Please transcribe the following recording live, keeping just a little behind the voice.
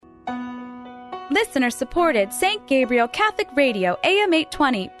Listener-supported St. Gabriel Catholic Radio AM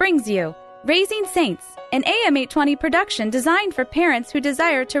 820 brings you Raising Saints, an AM 820 production designed for parents who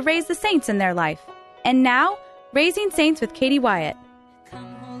desire to raise the saints in their life. And now, Raising Saints with Katie Wyatt.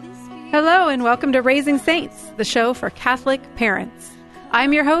 Hello and welcome to Raising Saints, the show for Catholic parents.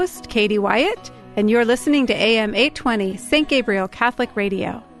 I'm your host, Katie Wyatt, and you're listening to AM 820 St. Gabriel Catholic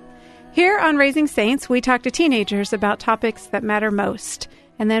Radio. Here on Raising Saints, we talk to teenagers about topics that matter most,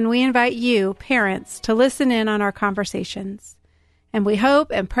 and then we invite you, parents, to listen in on our conversations. And we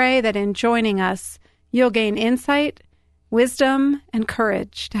hope and pray that in joining us, you'll gain insight, wisdom, and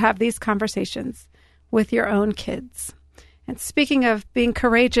courage to have these conversations with your own kids. And speaking of being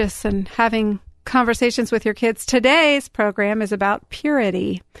courageous and having conversations with your kids, today's program is about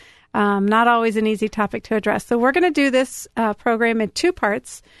purity. Not always an easy topic to address. So we're going to do this program in two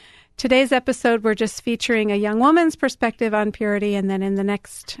parts. Today's episode, we're just featuring a young woman's perspective on purity, and then in the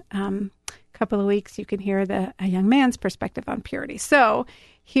next couple of weeks, you can hear a young man's perspective on purity. So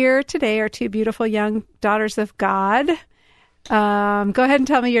here today are two beautiful young daughters of God. Go ahead and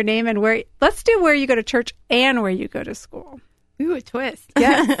tell me your name and where. Let's do where you go to church and where you go to school. Ooh, a twist.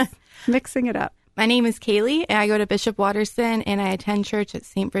 Yes, mixing it up. My name is Kaylee, and I go to Bishop Watterson, and I attend church at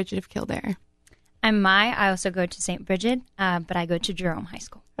St. Bridget of Kildare. I'm Mai. I also go to St. Bridget, but I go to Jerome High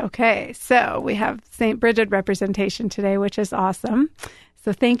School. Okay, so we have St. Bridget representation today, which is awesome.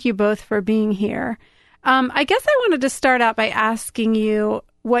 So thank you both for being here. I guess I wanted to start out by asking you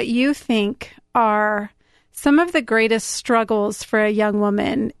what you think are some of the greatest struggles for a young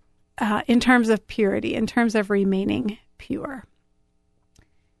woman in terms of purity, in terms of remaining pure.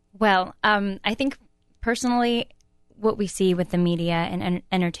 Well, I think personally what we see with the media and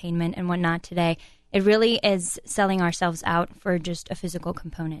entertainment and whatnot today, it really is selling ourselves out for just a physical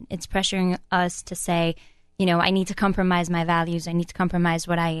component. It's pressuring us to say, you know, I need to compromise my values. I need to compromise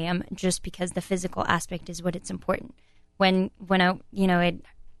what I am just because the physical aspect is what it's important. When it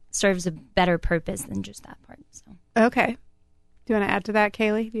serves a better purpose than just that part. So. Okay. Do you want to add to that,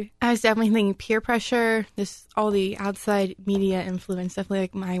 Kaylee? I was definitely thinking peer pressure, all the outside media influence, definitely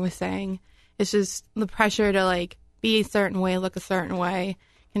like Mai was saying. It's just the pressure to like be a certain way, look a certain way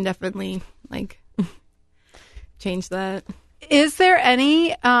can definitely like change that. Is there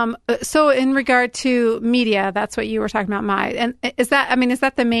any, so in regard to media, that's what you were talking about, Mai, and is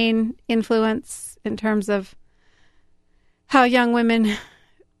that the main influence in terms of how young women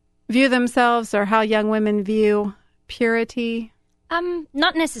view themselves or how young women view purity?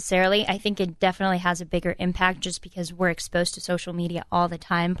 Not necessarily. I think it definitely has a bigger impact just because we're exposed to social media all the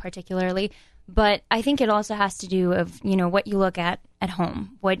time, particularly. But I think it also has to do with, what you look at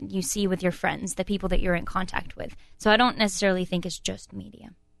home, what you see with your friends, the people that you're in contact with. So I don't necessarily think it's just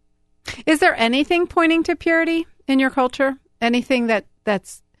media. Is there anything pointing to purity in your culture? Anything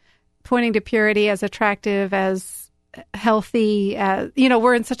that's pointing to purity as attractive, as healthy?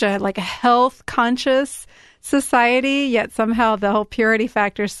 We're in such a health conscious society, yet somehow the whole purity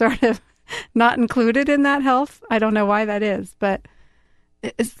factor is sort of not included in that health. I don't know why that is, but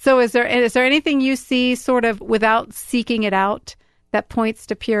so is there anything you see sort of without seeking it out that points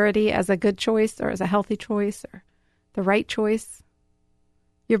to purity as a good choice or as a healthy choice or the right choice?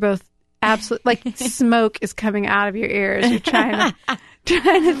 You're both absolutely smoke is coming out of your ears. You're trying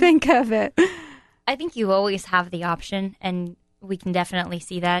to think of it. I think you always have the option, and we can definitely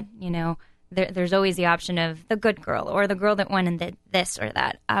see that. There's always the option of the good girl or the girl that went and did this or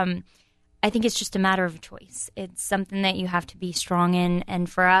that. I think it's just a matter of choice. It's something that you have to be strong in. And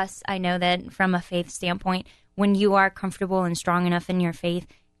for us, I know that from a faith standpoint, when you are comfortable and strong enough in your faith,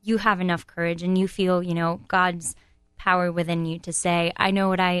 you have enough courage and you feel, God's power within you to say, I know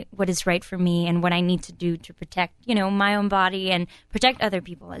what is right for me and what I need to do to protect, my own body and protect other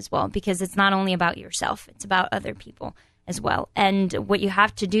people as well. Because it's not only about yourself, it's about other people as well. And what you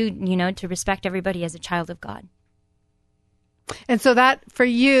have to do, to respect everybody as a child of God. And so that, for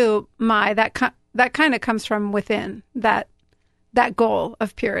you, Mai, that kind of comes from within, that goal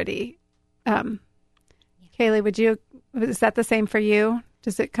of purity. Kaylee, is that the same for you?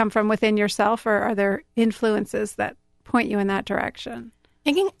 Does it come from within yourself, or are there influences that point you in that direction?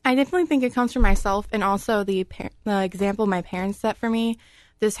 I definitely think it comes from myself, and also the example my parents set for me.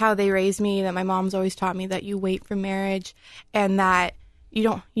 This is how they raised me, that my mom's always taught me that you wait for marriage and that you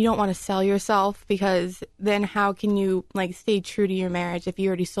don't want to sell yourself, because then how can you stay true to your marriage if you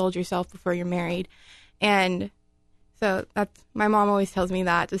already sold yourself before you're married? And so that's, my mom always tells me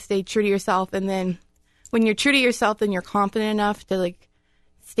that, to stay true to yourself. And then when you're true to yourself, then you're confident enough to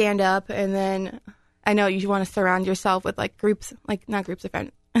stand up. And then I know you want to surround yourself with groups, not groups of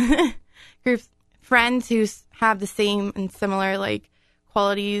friends, friends who have the same and similar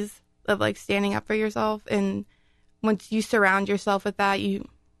qualities of like standing up for yourself. And once you surround yourself with that, you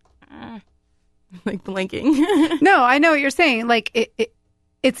like blinking. No, I know what you're saying. Like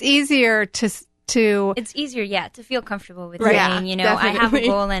it's easier to It's easier, to feel comfortable with Right. saying, Yeah, you know, I have a definitely.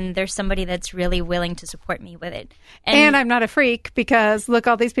 goal and there's somebody that's really willing to support me with it. and I'm not a freak because look,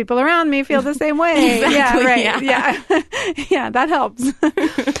 all these people around me feel the same way. Exactly, Yeah, right. Yeah. Yeah, that helps.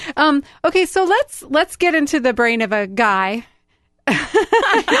 Okay, so let's get into the brain of a guy.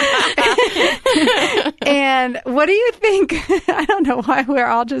 And what do you think? I don't know why we're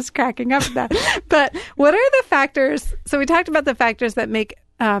all just cracking up at that. But what are the factors? So we talked about the factors that make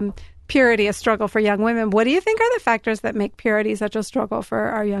purity a struggle for young women. What do you think are the factors that make purity such a struggle for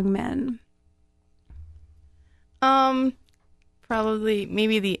our young men? Probably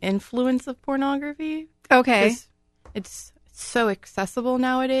maybe the influence of pornography. Okay. 'Cause it's so accessible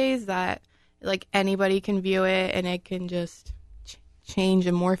nowadays that like anybody can view it and it can just change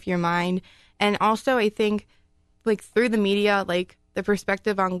and morph your mind. And also I think like through the media, like the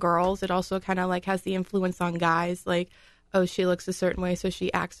perspective on girls, it also kind of like has the influence on guys. Like, oh, she looks a certain way, so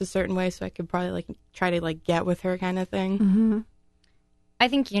she acts a certain way, so I could probably like try to like get with her kind of thing. Mm-hmm. I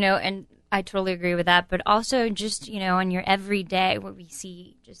think, you know, and I totally agree with that, but also just, you know, on your everyday, what we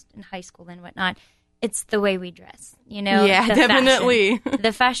see just in high school and whatnot, it's the way we dress, you know? Yeah, the definitely. Fashion.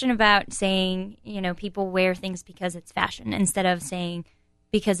 The fashion about saying, you know, people wear things because it's fashion instead of saying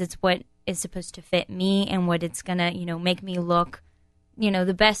because it's what is supposed to fit me and what it's going to, you know, make me look, you know,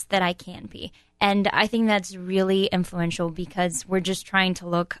 the best that I can be. And I think that's really influential because we're just trying to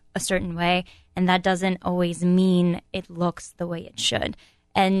look a certain way, and that doesn't always mean it looks the way it should.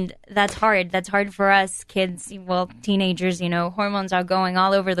 And that's hard. That's hard for us kids, well, teenagers, you know, hormones are going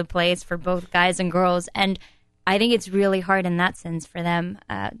all over the place for both guys and girls. And I think it's really hard in that sense for them.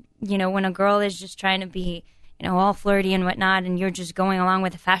 You know, when a girl is just trying to be, you know, all flirty and whatnot, and you're just going along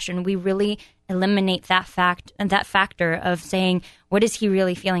with the fashion, we really eliminate that factor of saying, what is he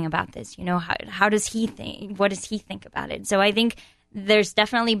really feeling about this? You know, how does he think? What does he think about it? So I think there's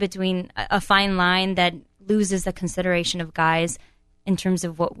definitely between a fine line that loses the consideration of guys in terms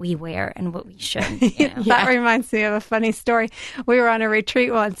of what we wear and what we should. You know? That reminds me of a funny story. We were on a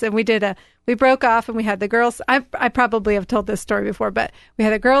retreat once and we broke off and we had the girls. I probably have told this story before, but we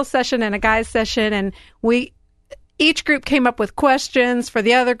had a girls session and a guys session, and each group came up with questions for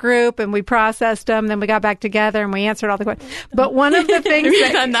the other group and we processed them. Then we got back together and we answered all the questions. But one of the things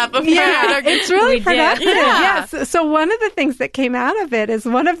We've done that before. Yeah, it's really We did. productive. Yeah. Yes. So one of the things that came out of it is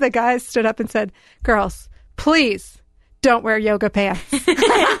one of the guys stood up and said, "Girls, please don't wear yoga pants."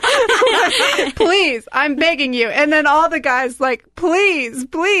 Please, I'm begging you. And then all the guys like, please,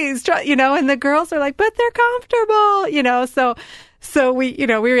 try, you know, and the girls are like, but they're comfortable, you know, so we, you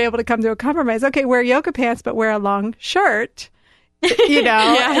know, we were able to come to a compromise. Okay, wear yoga pants, but wear a long shirt, you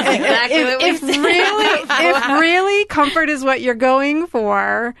know. Yeah, that's exactly what we if said. if really comfort is what you're going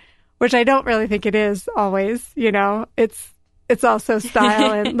for, which I don't really think it is always, you know, it's also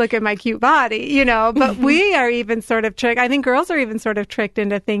style and look at my cute body, you know, but we are even sort of tricked. I think girls are even sort of tricked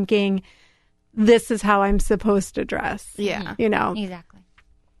into thinking this is how I'm supposed to dress. Yeah. You know, Exactly.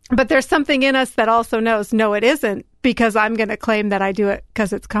 but there's something in us that also knows, no, it isn't, because I'm going to claim that I do it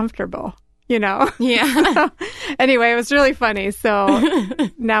because it's comfortable, you know? Yeah. Anyway, it was really funny. So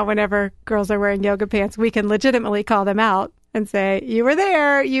now whenever girls are wearing yoga pants, we can legitimately call them out and say, you were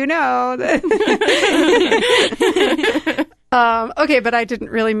there, you know. Okay, but I didn't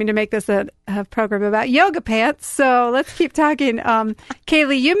really mean to make this a program about yoga pants. So let's keep talking.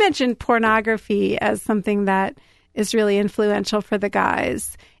 Kaylee, you mentioned pornography as something that is really influential for the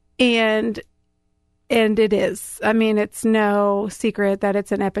guys. And it is. I mean, it's no secret that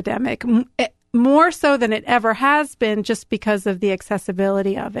it's an epidemic, more so than it ever has been, just because of the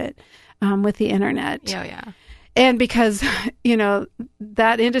accessibility of it with the internet. Yeah. And because, you know,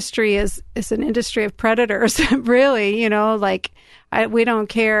 that industry is an industry of predators, really, you know, like we don't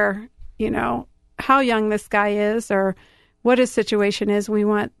care, you know, how young this guy is or what his situation is. We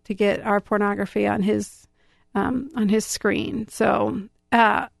want to get our pornography on his screen. So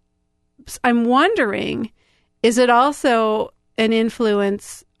I'm wondering, is it also an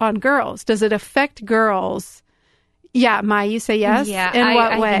influence on girls? Does it affect girls? Yeah, Mai, you say yes? Yeah, In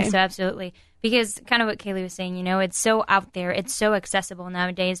what way? I think so, absolutely. Because kind of what Kaylee was saying, you know, it's so out there, it's so accessible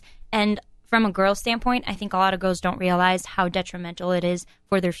nowadays. And from a girl standpoint, I think a lot of girls don't realize how detrimental it is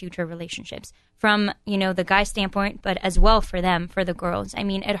for their future relationships. From, you know, the guy standpoint, but as well for them, for the girls. I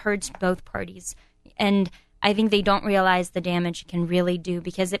mean, it hurts both parties. And I think they don't realize the damage it can really do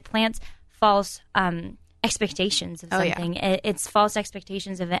because it plants false expectations of something. Yeah. It's false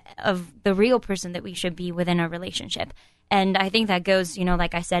expectations of the real person that we should be within a relationship. And I think that goes,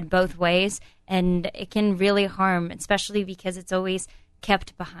 like I said, both ways. And it can really harm, especially because it's always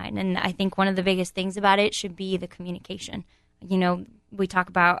kept behind. And I think one of the biggest things about it should be the communication. We talk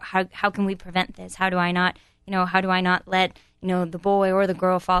about how can we prevent this? How do I not let, the boy or the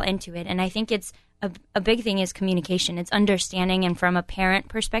girl fall into it? And I think it's a big thing is communication. It's understanding. And from a parent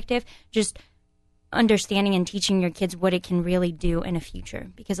perspective, just understanding and teaching your kids what it can really do in a future,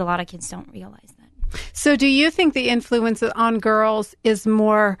 because a lot of kids don't realize that. So do you think the influence on girls is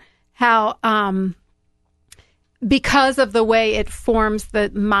more how, because of the way it forms the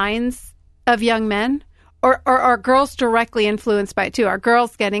minds of young men? Or are girls directly influenced by it too? Are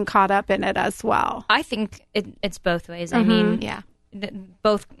girls getting caught up in it as well? I think it's both ways. I mean,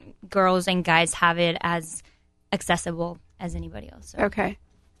 both girls and guys have it as accessible as anybody else. So. Okay.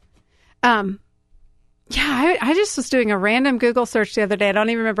 Yeah, I just was doing a random Google search the other day. I don't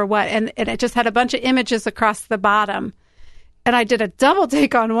even remember what. And it just had a bunch of images across the bottom. And I did a double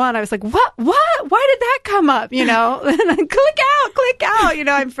take on one. I was like, what? Why did that come up? And I click out.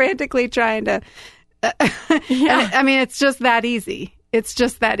 I'm frantically trying to. I mean, it's just that easy. It's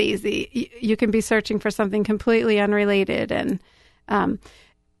just that easy. You can be searching for something completely unrelated. And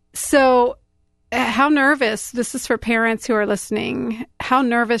so how nervous, this is for parents who are listening, how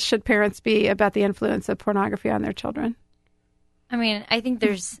nervous should parents be about the influence of pornography on their children? I mean, I think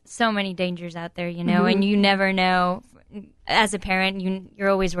there's so many dangers out there, and you never know. As a parent, you're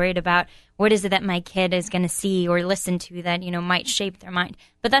always worried about what is it that my kid is going to see or listen to that, might shape their mind.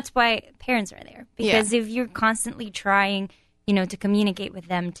 But that's why parents are there. Because if you're constantly trying, to communicate with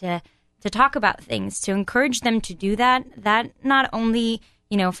them, to talk about things, to encourage them to do that not only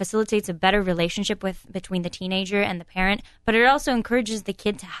facilitates a better relationship between the teenager and the parent, but it also encourages the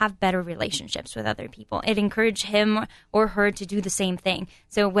kid to have better relationships with other people. It encourages him or her to do the same thing.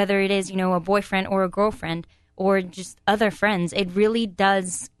 So whether it is, a boyfriend or a girlfriend or just other friends, it really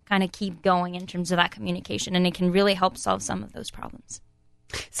does kind of keep going in terms of that communication, and it can really help solve some of those problems.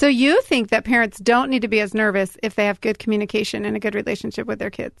 So you think that parents don't need to be as nervous if they have good communication and a good relationship with their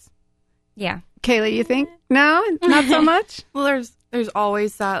kids? Yeah. Kaylee, you think? No, not so much? Well, there's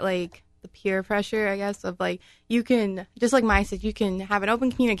always that, the peer pressure, I guess, of, you can, just like Maya said, you can have an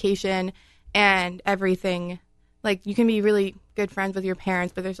open communication and everything. You can be really good friends with your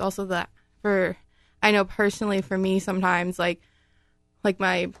parents, but there's also that, I know personally for me sometimes, like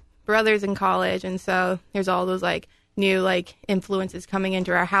my brother's in college, and so there's all those, new, influences coming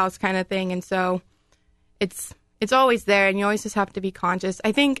into our house kind of thing, and so it's always there, and you always just have to be conscious.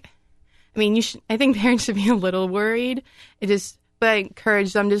 I think parents should be a little worried. But I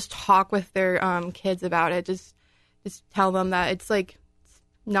encourage them to just talk with their kids about it. Just tell them that it's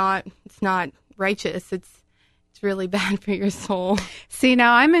not righteous. It's really bad for your soul. See,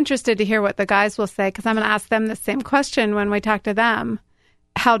 now I'm interested to hear what the guys will say, because I'm going to ask them the same question when we talk to them.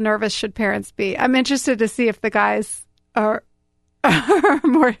 How nervous should parents be? I'm interested to see if the guys are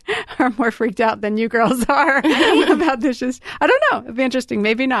more freaked out than you girls are about this. I don't know. It'd be interesting.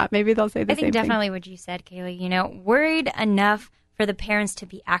 Maybe not. Maybe they'll say the same thing. I think definitely what you said, Kaylee. Worried enough for the parents to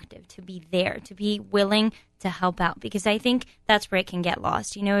be active, to be there, to be willing to help out, because I think that's where it can get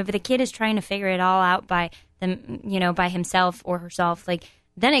lost. If the kid is trying to figure it all out by by himself or herself,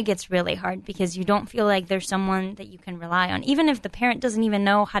 then it gets really hard, because you don't feel like there's someone that you can rely on, even if the parent doesn't even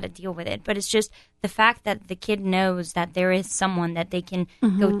know how to deal with it. But it's just the fact that the kid knows that there is someone that they can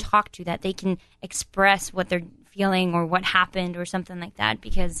go talk to, that they can express what they're feeling or what happened or something like that.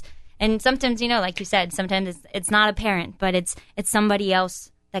 And sometimes, like you said, sometimes it's not a parent, but it's somebody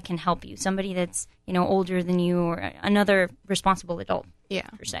else that can help you, somebody that's, older than you or another responsible adult,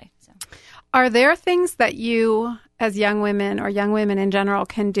 per se. So. Are there things that you, as young women or young women in general,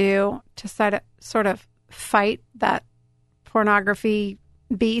 can do to sort of fight that pornography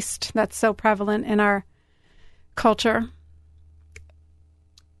beast that's so prevalent in our culture?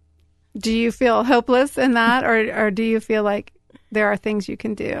 Do you feel hopeless in that, or do you feel like there are things you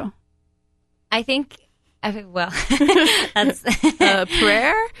can do? I think, well, that's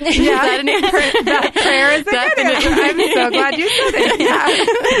prayer. Yeah, that prayer is a good answer. I'm so glad you said it.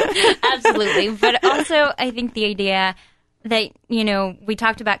 Yeah. Absolutely. But also, I think the idea that, we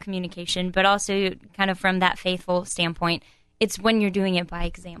talked about communication, but also kind of from that faithful standpoint, it's when you're doing it by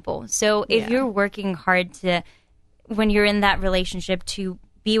example. So if you're working hard when you're in that relationship, to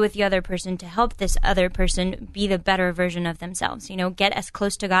be with the other person, to help this other person be the better version of themselves, get as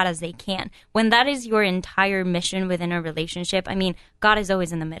close to God as they can. When that is your entire mission within a relationship, God is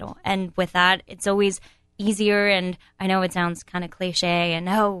always in the middle. And with that, it's always easier. And I know it sounds kind of cliche and,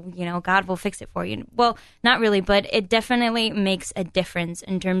 God will fix it for you. Well, not really, but it definitely makes a difference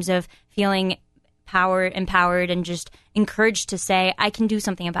in terms of feeling empowered and just encouraged to say, I can do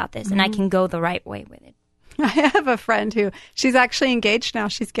something about this and I can go the right way with it. I have a friend who, she's actually engaged now.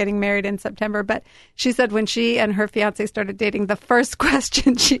 She's getting married in September. But she said when she and her fiance started dating, the first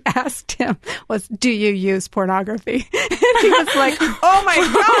question she asked him was, do you use pornography? And he was like, oh my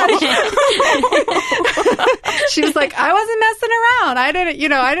gosh. She was like, I wasn't messing around. I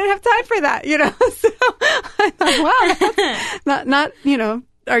didn't have time for that, So I thought, wow, not,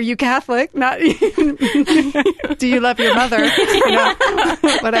 are you Catholic? Not, do you love your mother?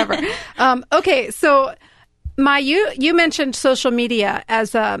 Whatever. Okay. So, you mentioned social media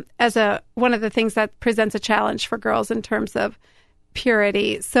as a one of the things that presents a challenge for girls in terms of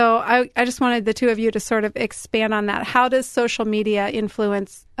purity. So I just wanted the two of you to sort of expand on that. How does social media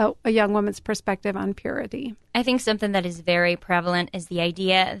influence a young woman's perspective on purity? I think something that is very prevalent is the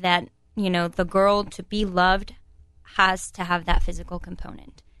idea that, the girl to be loved has to have that physical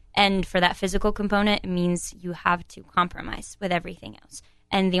component. And for that physical component, it means you have to compromise with everything else.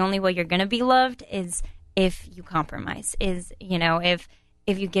 And the only way you're going to be loved is if you compromise, if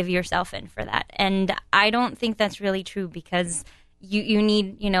you give yourself in for that. And I don't think that's really true because you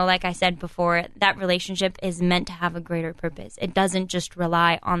need, like I said before, that relationship is meant to have a greater purpose. It doesn't just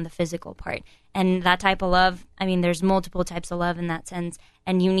rely on the physical part. And that type of love, there's multiple types of love in that sense,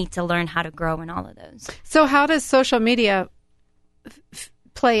 and you need to learn how to grow in all of those. So how does social media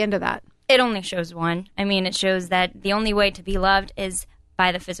play into that? It only shows one. It shows that the only way to be loved is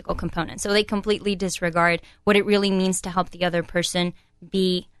by the physical component. So they completely disregard what it really means to help the other person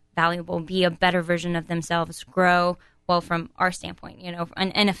be valuable, be a better version of themselves, grow, well, from our standpoint,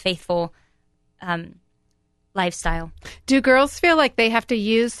 and a faithful lifestyle. Do girls feel like they have to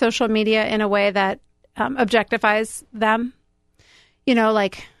use social media in a way that objectifies them?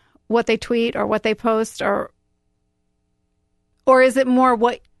 Like what they tweet or what they post, or is it more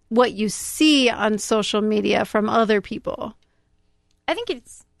what you see on social media from other people? I think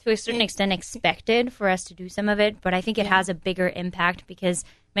it's to a certain extent expected for us to do some of it, but I think it has a bigger impact because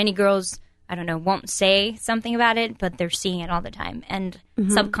many girls, won't say something about it, but they're seeing it all the time. And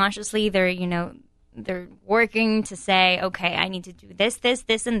subconsciously they're working to say, okay, I need to do this,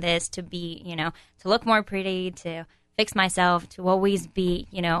 and this to be, to look more pretty, to fix myself, to always be,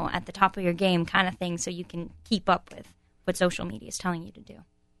 at the top of your game kind of thing so you can keep up with what social media is telling you to do.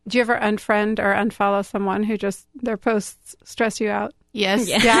 Do you ever unfriend or unfollow someone who just their posts stress you out? Yes.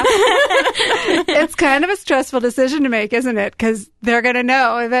 Yeah. It's kind of a stressful decision to make, isn't it? Because they're going to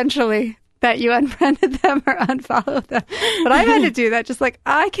know eventually that you unfriended them or unfollowed them. But I've had to do that. Just like,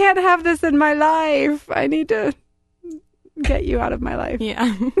 I can't have this in my life. I need to get you out of my life.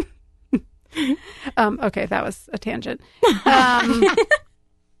 Yeah. Okay, that was a tangent.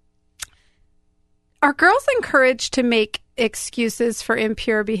 Are girls encouraged to make excuses for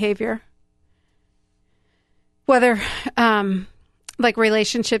impure behavior? Whether, like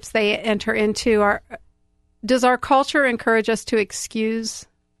relationships they enter into, does our culture encourage us to excuse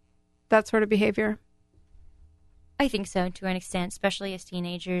that sort of behavior? I think so, to an extent, especially as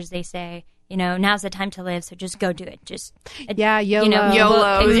teenagers. They say, now's the time to live, so just go do it. YOLO.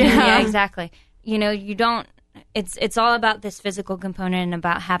 YOLO. Yeah, exactly. You don't. It's all about this physical component and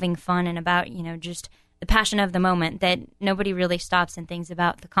about having fun and about, just the passion of the moment, that nobody really stops and thinks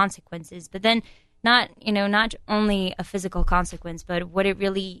about the consequences. But then not only a physical consequence, but what it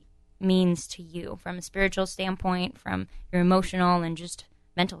really means to you from a spiritual standpoint, from your emotional and just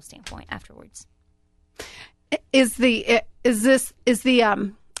mental standpoint afterwards. This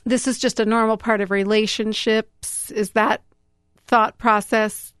is just a normal part of relationships? Is that thought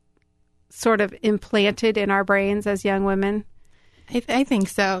process sort of implanted in our brains as young women? I think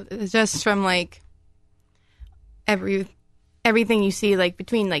so. It's just from everything you see,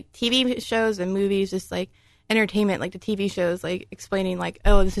 between TV shows and movies, just entertainment, the TV shows, explaining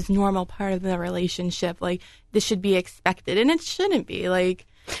oh, this is normal part of the relationship, this should be expected, and it shouldn't be. Like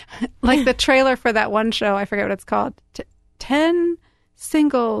the trailer for that one show, I forget what it's called, 10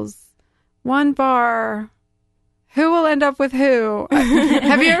 singles, 1 bar. Who will end up with who?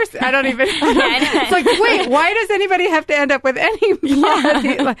 Have you ever? I don't even. It's wait, why does anybody have to end up with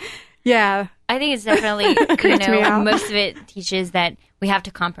anybody? Yeah. I think it's definitely, most of it teaches that we have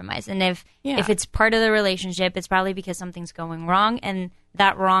to compromise. And if it's part of the relationship, it's probably because something's going wrong. And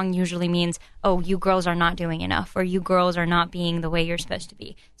that wrong usually means, oh, you girls are not doing enough, or you girls are not being the way you're supposed to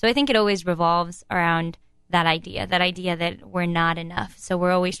be. So I think it always revolves around that idea that we're not enough. So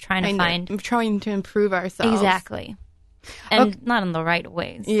we're always trying to trying to improve ourselves. Exactly. And not in the right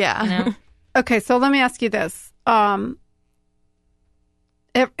ways. Yeah. Okay, so let me ask you this.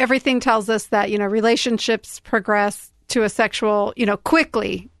 Everything tells us that, relationships progress to a sexual,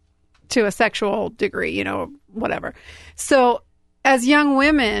 quickly to a sexual degree, whatever. So as young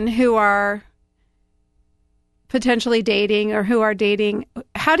women who are potentially dating or who are dating,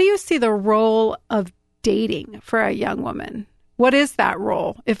 how do you see the role of dating for a young woman? What is that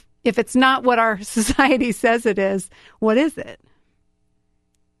role? If it's not what our society says it is, what is it?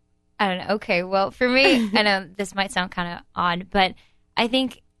 I don't know. Okay, well, for me, I know this might sound kind of odd, but I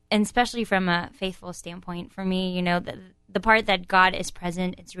think, and especially from a faithful standpoint, for me, the part that God is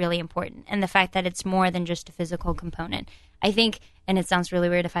present, it's really important. And the fact that it's more than just a physical component. I think, and it sounds really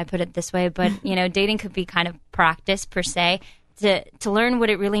weird if I put it this way, but, dating could be kind of practice per se, to learn what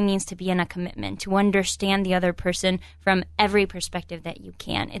it really means to be in a commitment, to understand the other person from every perspective that you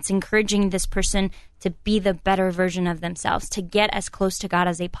can. It's encouraging this person to be the better version of themselves, to get as close to God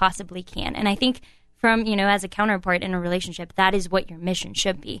as they possibly can. And I think from, as a counterpart in a relationship, that is what your mission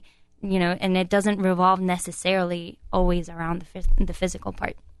should be, and it doesn't revolve necessarily always around the physical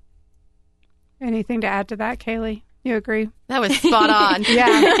part. Anything to add to that, Kaylee? You agree? That was spot on.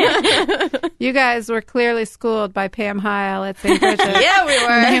 Yeah. You guys were clearly schooled by Pam Heil at St. Bridget. Yeah, we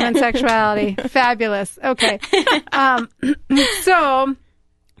were. Human sexuality. Fabulous. Okay. So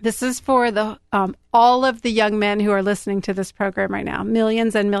this is for the all of the young men who are listening to this program right now.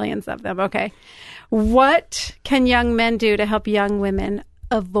 Millions and millions of them. Okay. What can young men do to help young women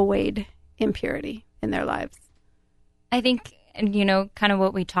avoid impurity in their lives? I think, kind of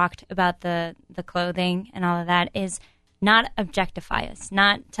what we talked about, the clothing and all of that, is not objectify us,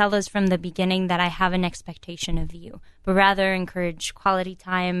 not tell us from the beginning that I have an expectation of you, but rather encourage quality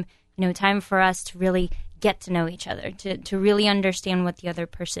time, time for us to really get to know each other, to really understand what the other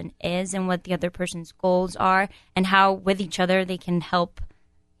person is and what the other person's goals are and how with each other they can help,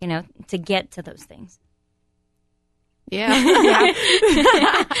 to get to those things. Yeah.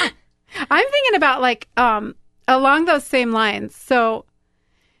 I'm thinking about along those same lines. So,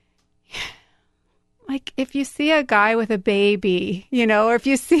 if you see a guy with a baby, or if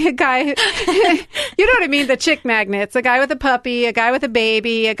you see a guy, you know what I mean? The chick magnets, a guy with a puppy, a guy with a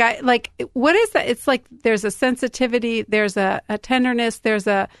baby, a guy, what is that? It's there's a sensitivity, there's a tenderness, there's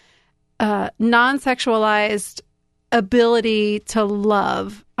a non-sexualized ability to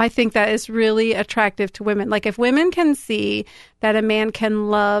love. I think that is really attractive to women. If women can see that a man can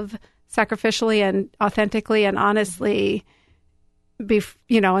love sacrificially and authentically and honestly,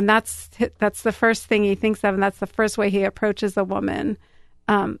 and that's the first thing he thinks of, and that's the first way he approaches a woman.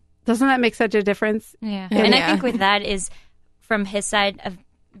 Doesn't that make such a difference? Yeah. And I think with that is from his side of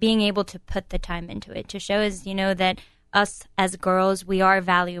being able to put the time into it, to show us, that us as girls, we are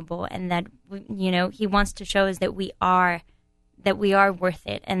valuable, and that, he wants to show us that we are worth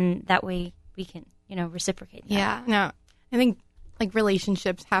it, and that way we can, reciprocate that. Yeah. No, I think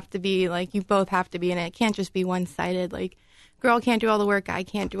relationships have to be you both have to be in it. It can't just be one-sided. Girl can't do all the work, guy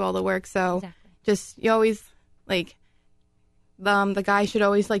can't do all the work. So exactly. Just, you always the guy should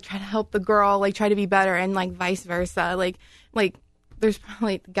always try to help the girl, try to be better, and vice versa. There's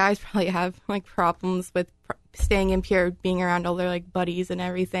probably guys probably have problems with staying impure, being around all their buddies and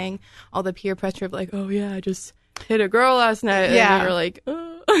everything, all the peer pressure of oh yeah, I just hit a girl last night. Yeah. And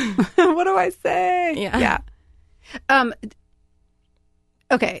they're what do I say? Yeah.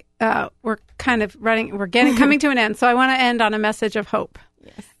 Okay, we're kind of coming to an end, so I want to end on a message of hope.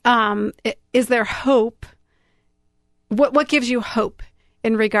 Yes. Is there hope? What gives you hope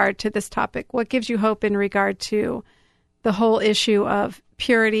in regard to this topic? What gives you hope in regard to the whole issue of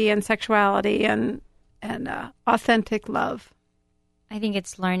purity and sexuality and authentic love? I think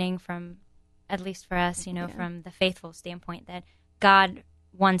it's learning from, at least for us, from the faithful standpoint, that God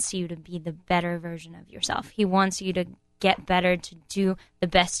wants you to be the better version of yourself. He wants you to get better, to do the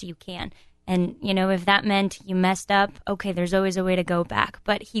best you can. And, if that meant you messed up, okay, there's always a way to go back.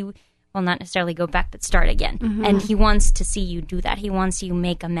 But well, not necessarily go back, but start again. Mm-hmm. And he wants to see you do that. He wants you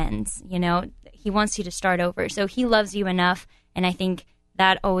make amends, He wants you to start over. So he loves you enough, and I think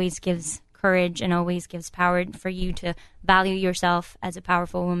that always gives courage and always gives power for you to value yourself as a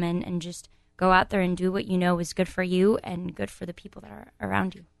powerful woman and just go out there and do what you know is good for you and good for the people that are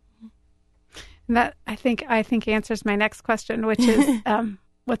around you. That I think answers my next question, which is,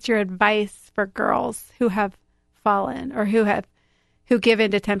 what's your advice for girls who have fallen or who give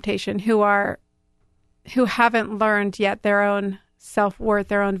into temptation, who haven't learned yet their own self-worth,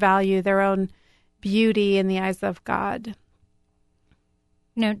 their own value, their own beauty in the eyes of God?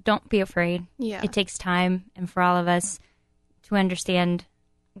 Don't be afraid. Yeah. It takes time, and for all of us to understand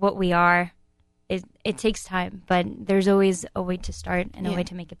what we are, it takes time, but there's always a way to start and a way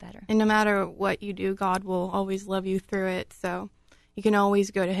to make it better. And no matter what you do, God will always love you through it. So you can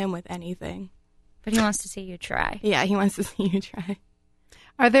always go to him with anything. But he wants to see you try. Yeah, he wants to see you try.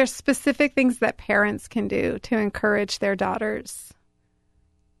 Are there specific things that parents can do to encourage their daughters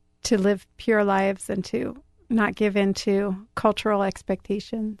to live pure lives and to not give in to cultural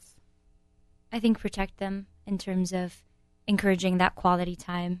expectations? I think protect them in terms of encouraging that quality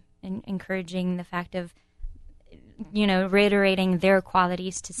time and encouraging the fact of, reiterating their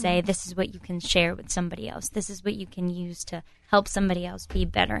qualities to say, this is what you can share with somebody else. This is what you can use to help somebody else be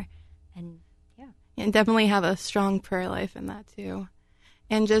better. And definitely have a strong prayer life in that too.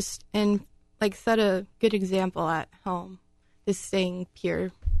 And set a good example at home, just staying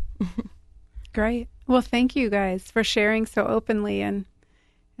pure. Great. Well, thank you guys for sharing so openly and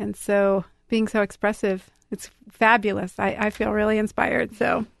so being so expressive. It's fabulous. I feel really inspired.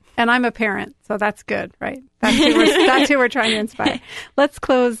 And I'm a parent, so that's good, right? That's who we're trying to inspire. Let's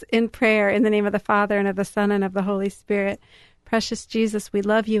close in prayer in the name of the Father and of the Son and of the Holy Spirit. Precious Jesus, we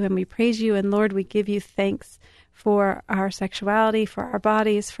love you and we praise you. And Lord, we give you thanks for our sexuality, for our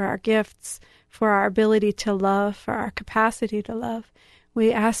bodies, for our gifts, for our ability to love, for our capacity to love.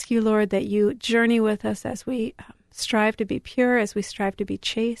 We ask you, Lord, that you journey with us as we strive to be pure, as we strive to be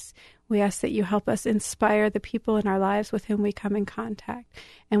chaste. We ask that you help us inspire the people in our lives with whom we come in contact.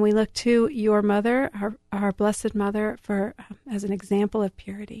 And we look to your mother, our Blessed Mother, for as an example of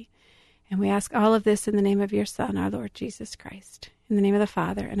purity. And we ask all of this in the name of your Son, our Lord Jesus Christ. In the name of the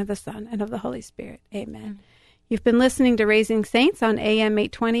Father, and of the Son, and of the Holy Spirit. Amen. You've been listening to Raising Saints on AM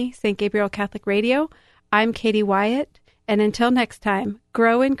 820, St. Gabriel Catholic Radio. I'm Katie Wyatt. And until next time,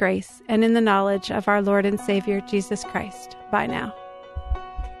 grow in grace and in the knowledge of our Lord and Savior, Jesus Christ. Bye now.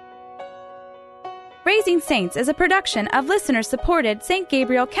 Raising Saints is a production of listener-supported St.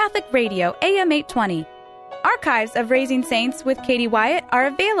 Gabriel Catholic Radio, AM 820. Archives of Raising Saints with Katie Wyatt are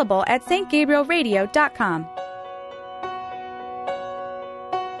available at stgabrielradio.com.